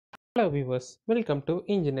Hello viewers, welcome to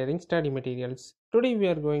Engineering Study Materials. Today we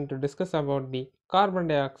are going to discuss about the carbon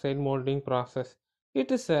dioxide molding process. It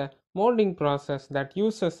is a molding process that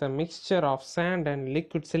uses a mixture of sand and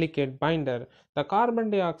liquid silicate binder. The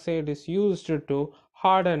carbon dioxide is used to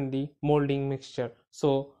harden the molding mixture.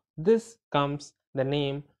 So this comes the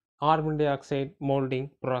name carbon dioxide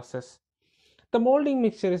molding process. The molding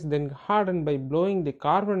mixture is then hardened by blowing the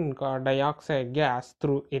carbon dioxide gas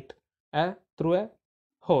through it, through a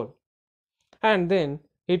hole, and then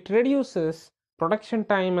it reduces production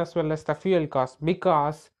time as well as the fuel cost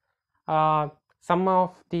because uh, some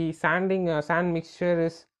of the sand mixture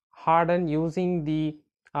is hardened using the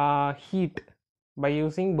heat by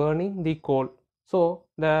using burning the coal, so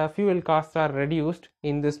the fuel costs are reduced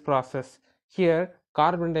in this process. Here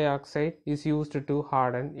carbon dioxide is used to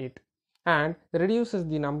harden it and reduces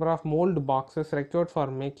the number of mold boxes required for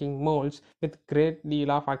making molds with great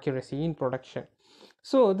deal of accuracy in production.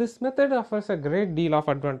 So this method offers a great deal of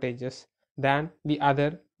advantages than the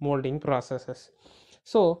other molding processes.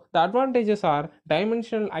 So the advantages are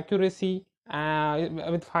dimensional accuracy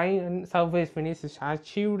with fine surface finish is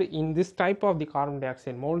achieved in this type of the carbon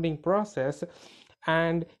dioxide molding process,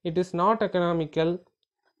 and it is not economical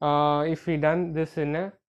if we done this in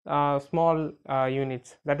a small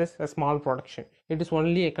units, that is a small production. It is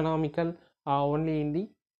only economical only in the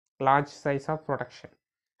large size of production.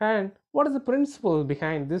 And what is the principle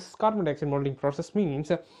behind this carbon dioxide molding process means?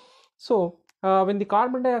 When the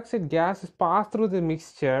carbon dioxide gas is passed through the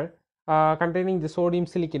mixture containing the sodium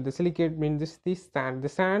silicate, the silicate means the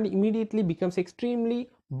sand immediately becomes extremely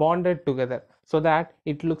bonded together so that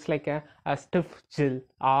it looks like a stiff gel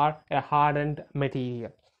or a hardened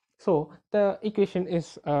material. So the equation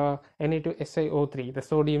is Na2SiO3. The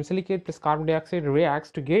sodium silicate plus carbon dioxide reacts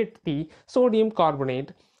to get the sodium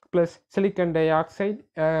carbonate plus silicon dioxide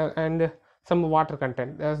and some water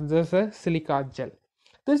content. There's a silica gel.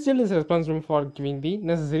 This gel is responsible for giving the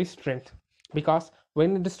necessary strength because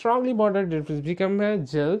when it is strongly bonded, it will become a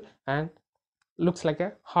gel and looks like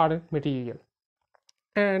a hardened material.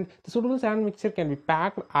 And the suitable sand mixture can be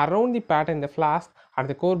packed around the pattern in the flask at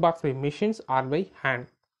the core box by machines or by hand.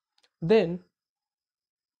 Then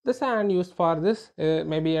the sand used for this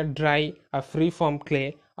may be a free-form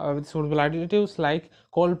clay with suitable additives like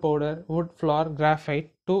coal powder, wood flour,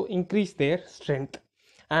 graphite to increase their strength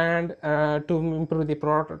and to improve the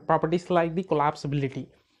properties like the collapsibility.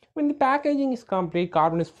 When the packaging is complete,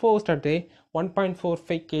 carbon is forced at a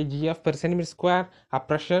 1.45 kgf per centimeter square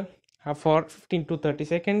pressure for 15 to 30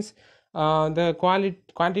 seconds. The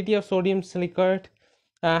quantity of sodium silicate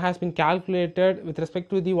has been calculated with respect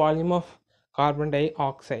to the volume of carbon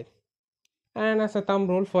dioxide. And as a thumb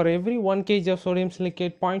rule, for every 1 kg of sodium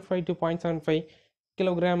silicate, 0.5 to 0.75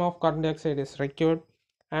 kilogram of carbon dioxide is required.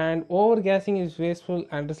 And overgassing is wasteful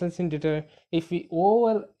and results in if we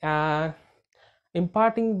over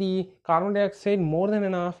imparting the carbon dioxide more than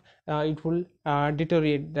enough, it will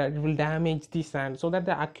deteriorate, that it will damage the sand so that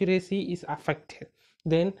the accuracy is affected.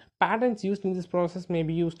 Then patterns used in this process may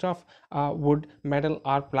be used of wood, metal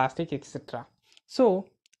or plastic, etc. So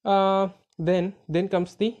then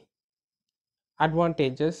comes the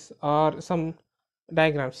advantages or some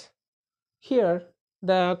diagrams. Here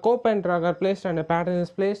the cope and drag are placed and a pattern is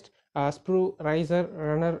placed, sprue, riser,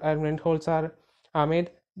 runner and holes are made.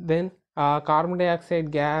 Then carbon dioxide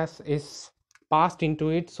gas is passed into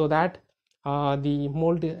it so that the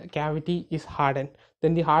mold cavity is hardened.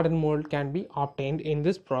 Then the hardened mold can be obtained in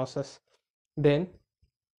this process. Then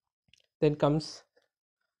comes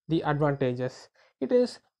the advantages. It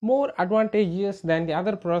is more advantageous than the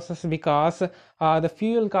other process because the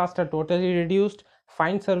fuel costs are totally reduced,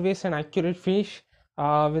 fine surface and accurate finish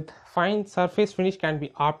with fine surface finish can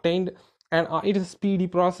be obtained, and it is a speedy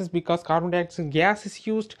process because carbon dioxide gas is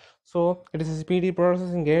used, so it is a speedy process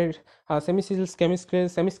and great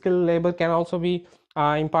semi-skilled labor can also be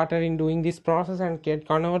imparted in doing this process, and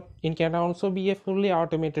it can also be a fully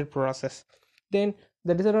automated process. Then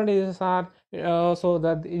the disadvantages are so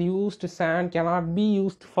that used sand cannot be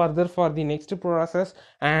used further for the next process,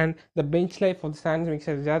 and the bench life of the sand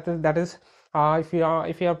mixture, that is if you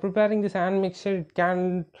are preparing the sand mixture,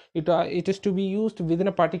 it is to be used within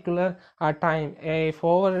a particular time. If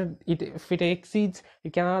it exceeds,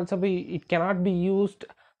 it cannot be used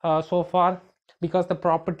so far because the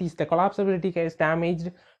collapsibility is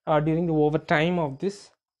damaged during the overtime of this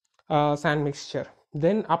sand mixture.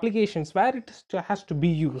 Then applications where has to be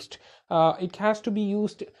used, it has to be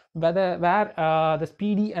used where the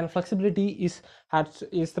speedy and flexibility is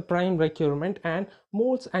the prime requirement, and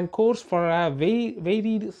molds and cores for very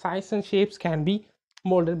varied size and shapes can be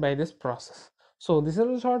molded by this process. So this is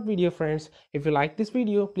a short video, friends. If you like this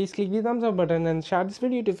video, please click the thumbs up button and share this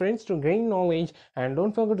video to friends to gain knowledge, and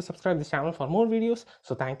don't forget to subscribe this channel for more videos.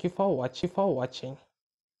 So thank you for watching.